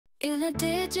In a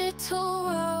digital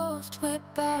world where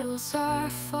battles are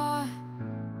fought,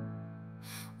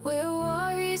 where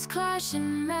warriors clash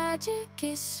and magic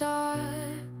is sought,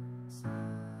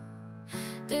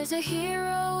 there's a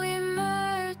hero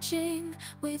emerging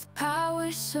with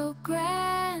power so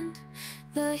grand.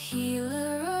 The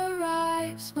healer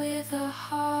arrives with a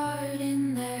heart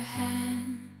in their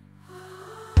hand.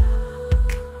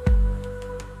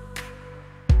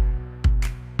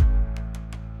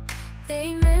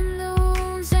 They mend the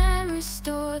wounds and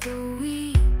restore the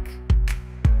weak.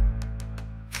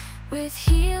 With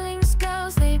healing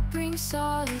spells they bring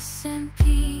solace and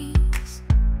peace.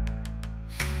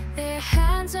 Their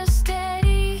hands are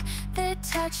steady, their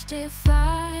touch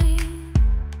divine,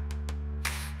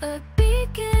 a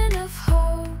beacon of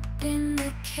hope in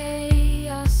the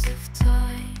chaos of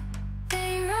time.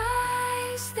 They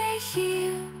rise, they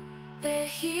heal, they're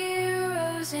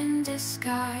heroes in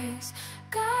disguise,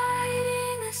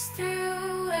 guiding us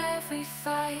through every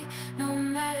fight, no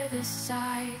matter the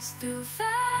size. Through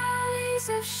valleys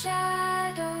of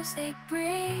shadows they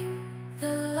bring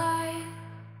the light.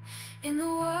 In the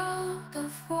world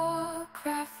of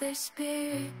Warcraft their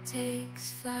spirit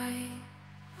takes flight.